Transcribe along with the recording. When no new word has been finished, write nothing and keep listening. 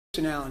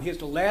Allen. Here's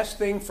the last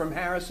thing from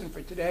Harrison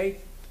for today.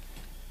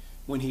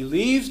 When he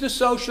leaves the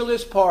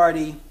Socialist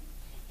Party,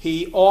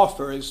 he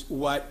offers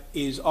what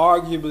is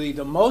arguably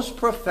the most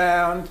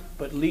profound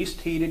but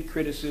least heated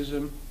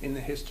criticism in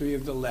the history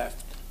of the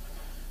left.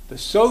 The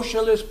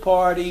Socialist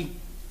Party,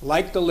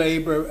 like the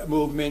labor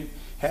movement,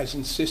 has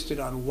insisted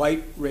on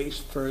white race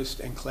first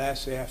and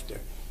class after.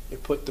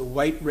 It put the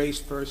white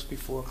race first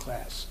before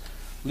class.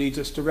 Leads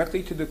us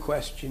directly to the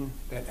question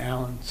that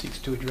Allen seeks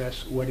to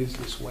address: what is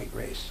this white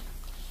race?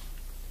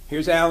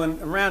 Here's Allen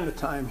around the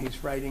time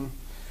he's writing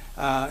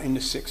in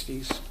the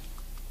 60s.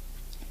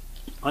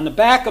 On the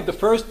back of the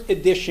first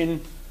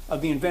edition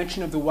of The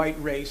Invention of the White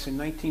Race in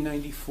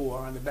 1994,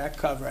 on the back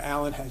cover,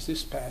 Allen has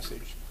this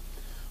passage.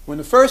 When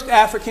the first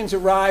Africans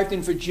arrived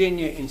in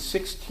Virginia in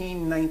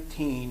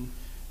 1619,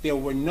 there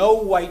were no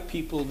white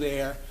people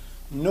there,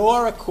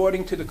 nor,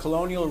 according to the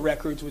colonial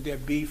records, would there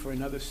be for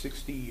another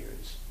 60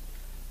 years.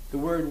 The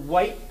word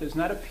white does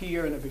not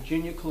appear in a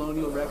Virginia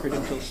colonial record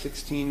until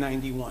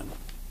 1691.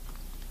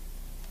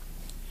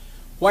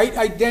 White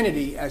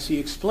identity, as he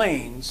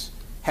explains,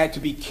 had to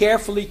be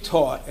carefully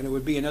taught, and it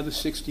would be another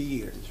 60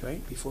 years,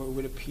 right, before it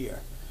would appear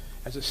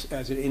as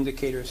an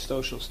indicator of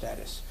social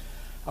status.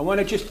 I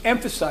want to just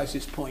emphasize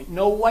this point: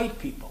 no white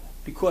people,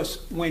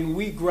 because when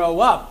we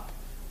grow up,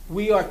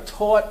 we are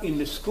taught in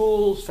the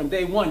schools from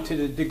day one, to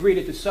the degree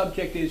that the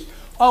subject is,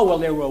 oh, well,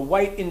 there were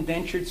white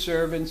indentured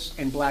servants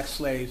and black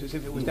slaves, as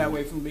if it was that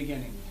way from the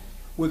beginning.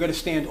 We're going to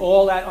stand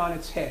all that on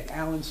its head.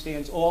 Allen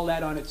stands all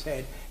that on its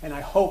head, and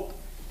I hope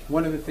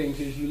one of the things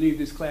is you leave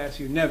this class,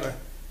 you never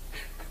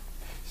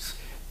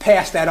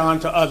pass that on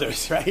to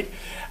others, right?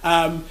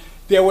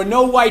 There were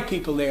no white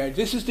people there.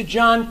 This is the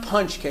John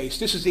Punch case.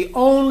 This is the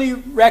only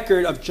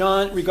record of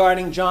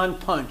regarding John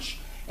Punch.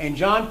 And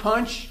John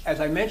Punch, as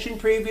I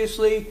mentioned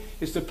previously,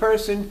 is the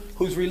person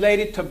who's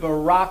related to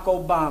Barack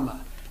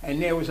Obama.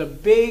 And there was a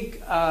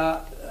big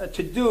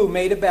to-do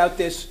made about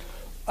this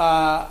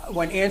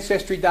when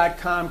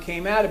Ancestry.com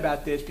came out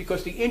about this,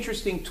 because the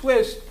interesting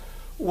twist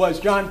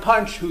was John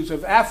Punch, who's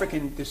of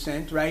African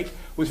descent, right,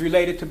 was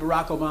related to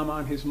Barack Obama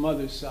on his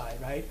mother's side,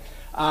 right?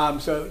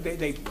 So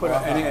they put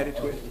an edit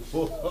to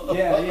it.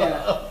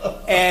 Yeah.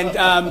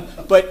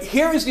 And but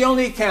here is the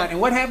only account.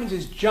 And what happens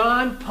is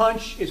John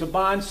Punch is a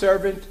bond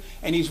servant,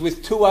 and he's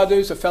with two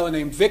others, a fellow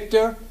named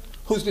Victor,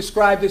 who's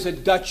described as a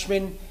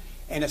Dutchman,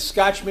 and a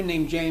Scotchman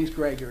named James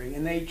Gregory.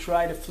 And they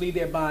try to flee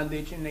their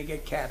bondage, and they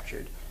get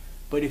captured.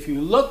 But if you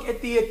look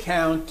at the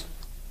account,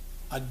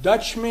 a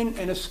Dutchman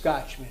and a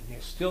Scotchman,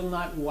 they're still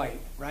not white,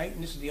 right?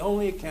 And this is the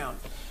only account.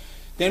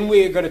 Then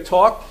we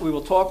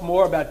will talk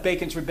more about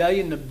Bacon's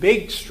Rebellion, the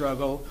big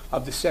struggle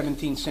of the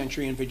 17th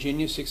century in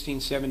Virginia,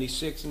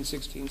 1676 and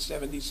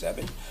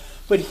 1677.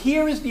 But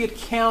here is the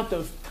account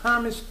of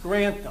Thomas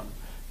Grantham,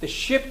 the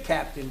ship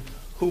captain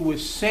who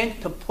was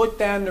sent to put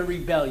down the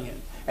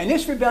rebellion. And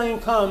this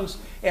rebellion comes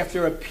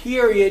after a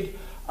period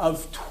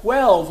of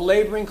 12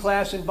 laboring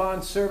class and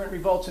bond servant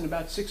revolts in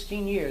about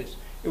 16 years.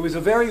 It was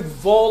a very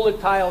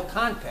volatile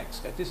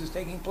context that this is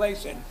taking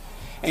place in.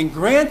 And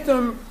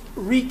Grantham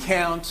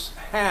recounts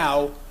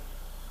how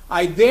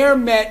I there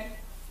met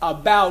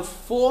about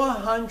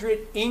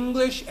 400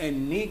 English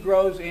and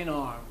Negroes in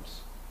arms,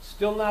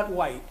 still not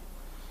white,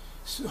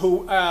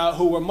 who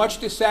were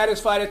much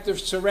dissatisfied at the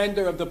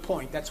surrender of the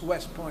Point. That's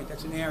West Point.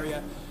 That's an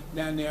area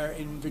down there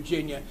in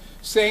Virginia,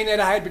 saying that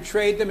I had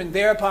betrayed them, and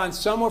thereupon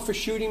some were for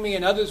shooting me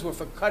and others were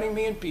for cutting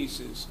me in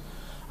pieces.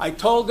 I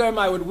told them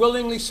I would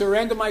willingly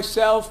surrender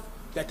myself,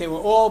 that they were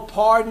all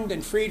pardoned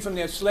and freed from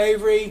their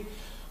slavery.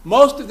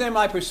 Most of them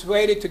I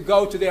persuaded to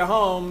go to their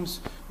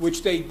homes,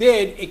 which they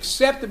did,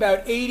 except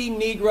about 80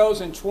 Negroes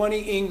and 20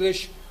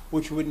 English,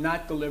 which would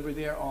not deliver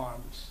their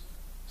arms.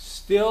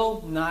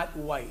 Still not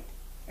white.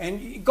 And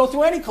you go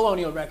through any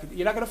colonial record,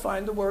 you're not going to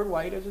find the word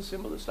white as a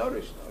symbol of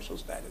social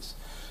status.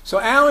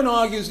 So Allen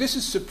argues this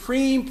is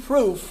supreme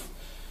proof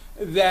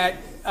that,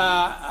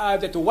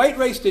 that the white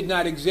race did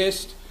not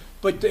exist.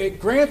 But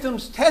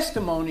Grantham's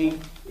testimony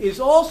is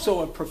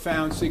also of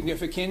profound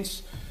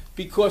significance,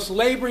 because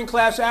laboring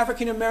class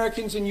African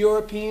Americans and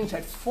Europeans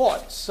had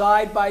fought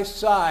side by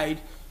side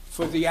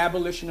for the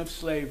abolition of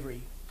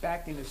slavery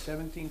back in the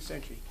 17th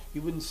century.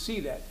 You wouldn't see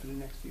that for the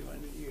next few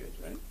hundred years,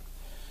 right?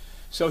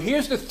 So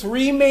here's the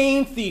three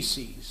main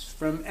theses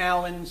from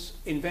Allen's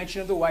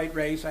Invention of the White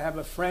Race. I have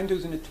a friend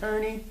who's an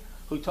attorney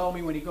who told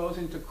me when he goes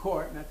into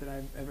court, not that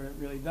I've ever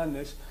really done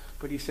this,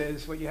 but he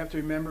says what you have to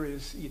remember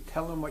is you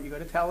tell him what you got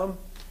to tell him,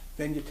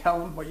 then you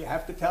tell him what you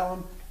have to tell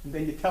him, and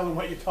then you tell him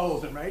what you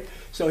told him, right?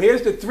 So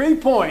here's the 3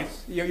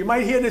 points. You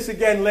might hear this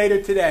again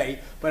later today,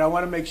 but I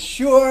want to make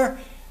sure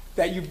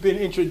that you've been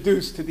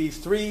introduced to these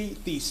 3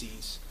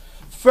 theses.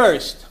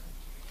 First,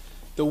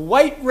 the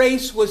white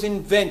race was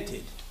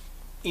invented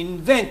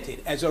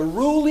as a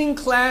ruling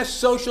class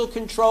social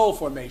control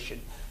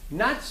formation,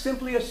 not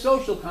simply a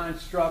social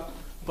construct,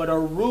 but a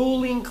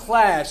ruling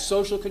class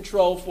social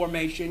control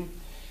formation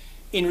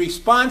in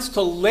response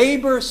to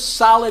labor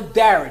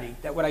solidarity,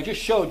 that what I just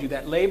showed you,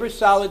 that labor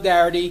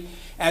solidarity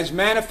as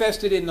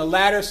manifested in the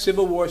latter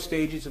Civil War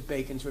stages of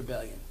Bacon's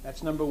Rebellion.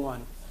 That's number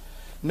one.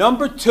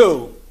 Number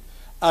two,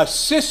 a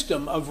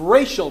system of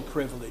racial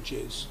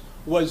privileges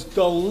was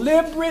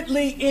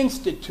deliberately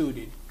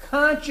instituted,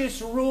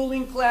 conscious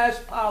ruling class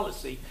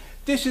policy.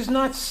 This is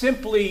not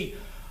simply,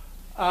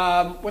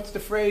 what's the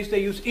phrase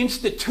they use,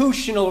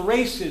 institutional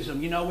racism,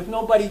 with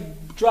nobody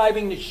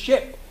driving the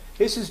ship.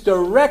 This is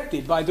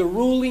directed by the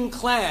ruling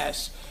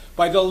class,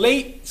 by the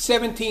late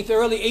 17th,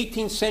 early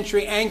 18th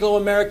century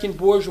Anglo-American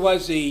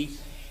bourgeoisie,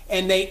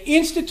 and they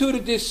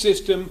instituted this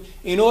system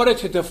in order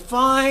to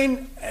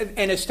define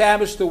and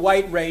establish the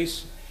white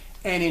race,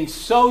 and in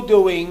so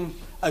doing,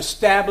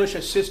 establish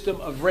a system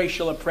of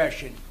racial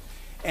oppression.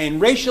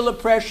 And racial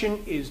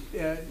oppression is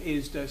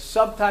the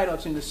subtitle.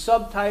 It's in the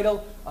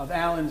subtitle of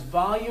Allen's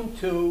Volume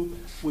 2,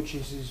 which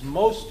is his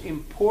most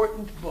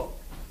important book.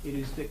 It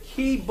is the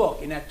key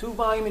book in that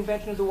two-volume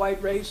Invention of the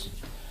White Race.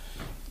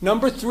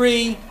 Number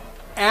three,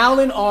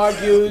 Allen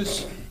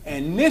argues,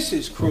 and this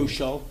is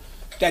crucial,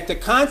 that the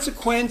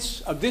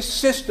consequence of this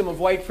system of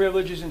white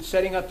privileges and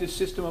setting up this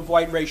system of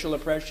white racial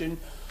oppression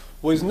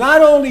was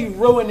not only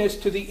ruinous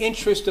to the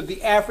interest of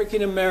the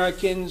African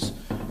Americans,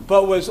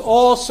 but was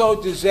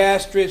also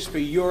disastrous for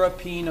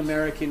European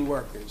American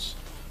workers.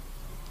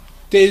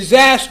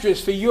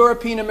 Disastrous for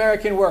European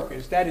American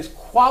workers. That is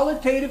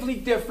qualitatively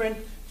different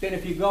than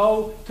if you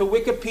go to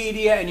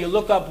Wikipedia and you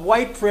look up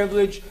white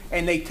privilege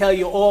and they tell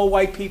you all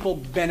white people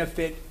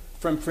benefit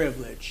from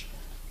privilege.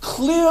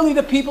 Clearly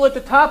the people at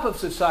the top of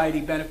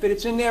society benefit.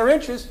 It's in their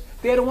interest.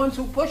 They're the ones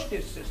who push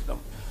this system.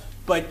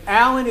 But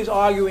Allen is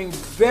arguing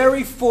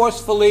very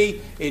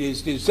forcefully it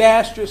is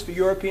disastrous for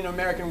European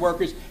American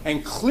workers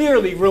and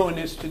clearly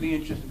ruinous to the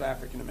interest of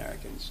African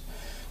Americans.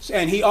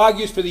 And he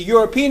argues for the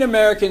European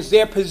Americans,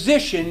 their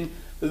position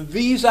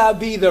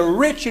vis-a-vis the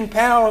rich and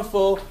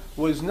powerful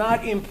was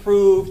not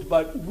improved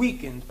but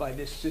weakened by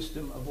this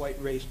system of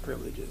white race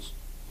privileges.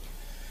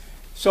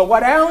 So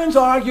what Allen's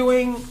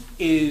arguing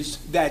is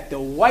that the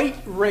white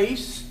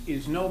race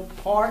is no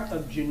part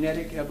of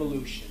genetic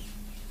evolution.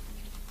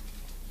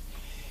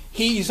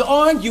 He's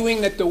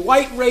arguing that the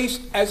white race,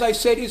 as I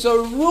said, is a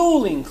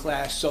ruling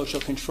class social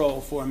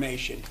control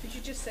formation. Could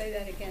you just say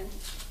that again?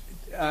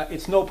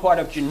 It's no part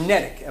of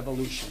genetic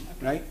evolution,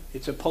 right?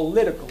 It's a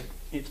political,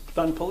 it's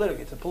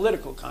a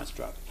political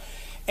construct.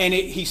 And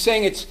he's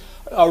saying it's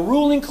a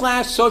ruling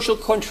class social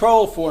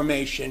control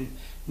formation,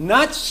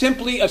 not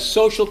simply a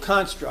social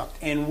construct.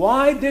 And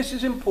why this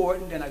is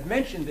important, and I've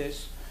mentioned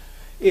this,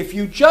 if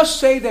you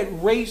just say that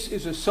race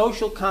is a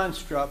social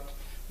construct,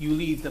 you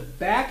leave the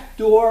back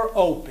door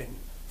open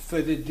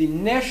for the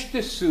Dinesh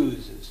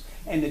D'Souza's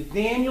and the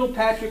Daniel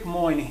Patrick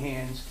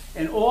Moynahans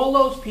and all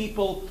those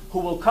people who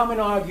will come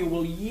and argue,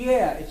 well,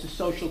 yeah, it's a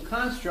social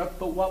construct,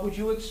 but what would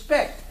you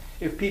expect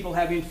if people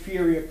have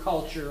inferior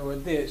culture or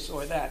this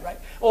or that, right?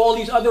 All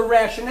these other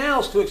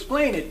rationales to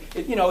explain it.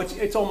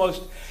 It's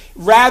almost,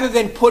 rather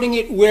than putting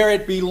it where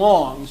it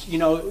belongs,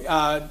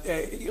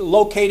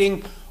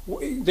 locating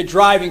the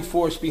driving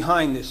force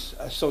behind this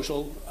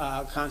social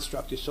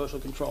construct, this social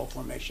control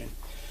formation.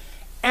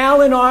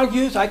 Allen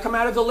argues, I come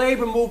out of the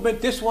labor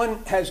movement, this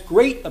one has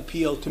great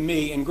appeal to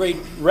me and great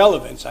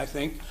relevance, I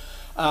think,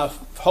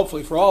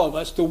 hopefully for all of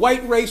us. The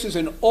white race is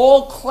an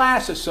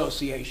all-class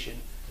association.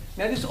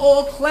 Now this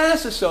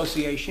all-class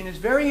association is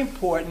very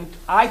important,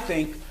 I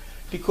think,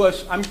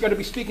 because I'm going to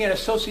be speaking at a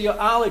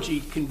sociology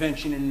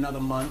convention in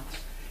another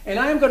month, and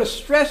I am going to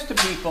stress to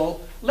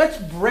people, let's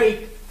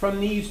break from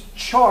these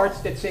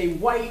charts that say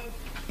white,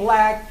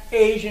 black,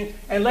 Asian,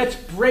 and let's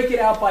break it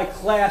out by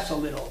class a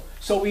little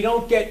so we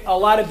don't get a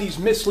lot of these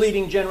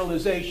misleading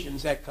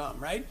generalizations that come,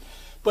 right?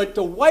 But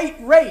the white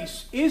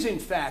race is, in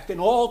fact, an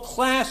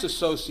all-class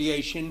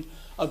association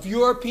of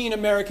European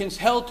Americans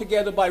held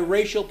together by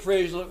racial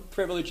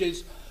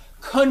privileges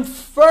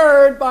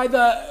conferred by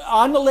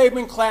on the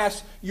laboring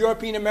class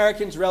European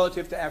Americans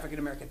relative to African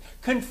Americans.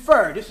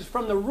 Conferred. This is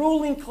from the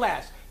ruling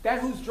class.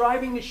 That's who's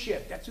driving the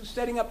ship. That's who's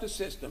setting up the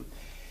system.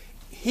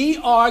 He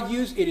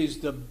argues it is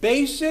the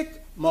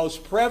basic,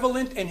 most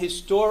prevalent, and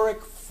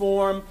historic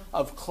form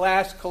of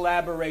class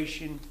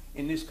collaboration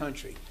in this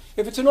country.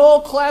 If it's an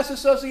all-class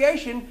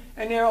association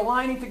and they're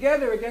aligning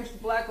together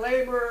against black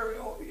labor,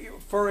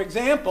 for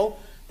example,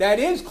 that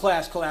is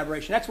class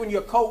collaboration. That's when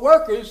your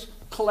co-workers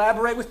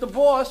collaborate with the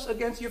boss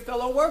against your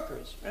fellow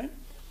workers, right?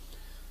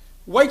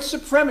 White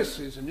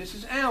supremacism, this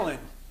is Allen,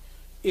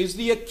 is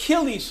the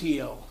Achilles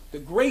heel, the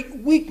great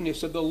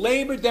weakness of the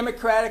labor,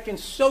 democratic, and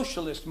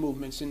socialist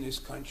movements in this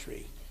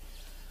country.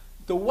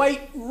 The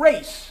white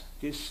race,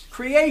 this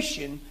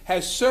creation,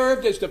 has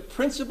served as the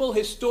principal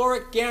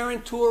historic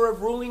guarantor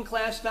of ruling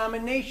class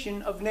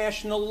domination of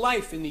national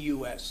life in the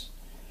U.S.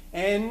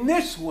 And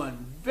this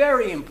one,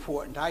 very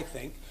important, I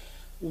think,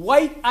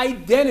 white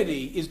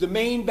identity is the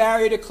main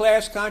barrier to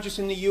class consciousness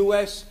in the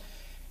U.S.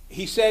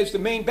 He says the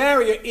main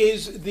barrier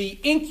is the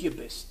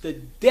incubus, the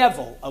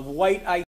devil of white identity.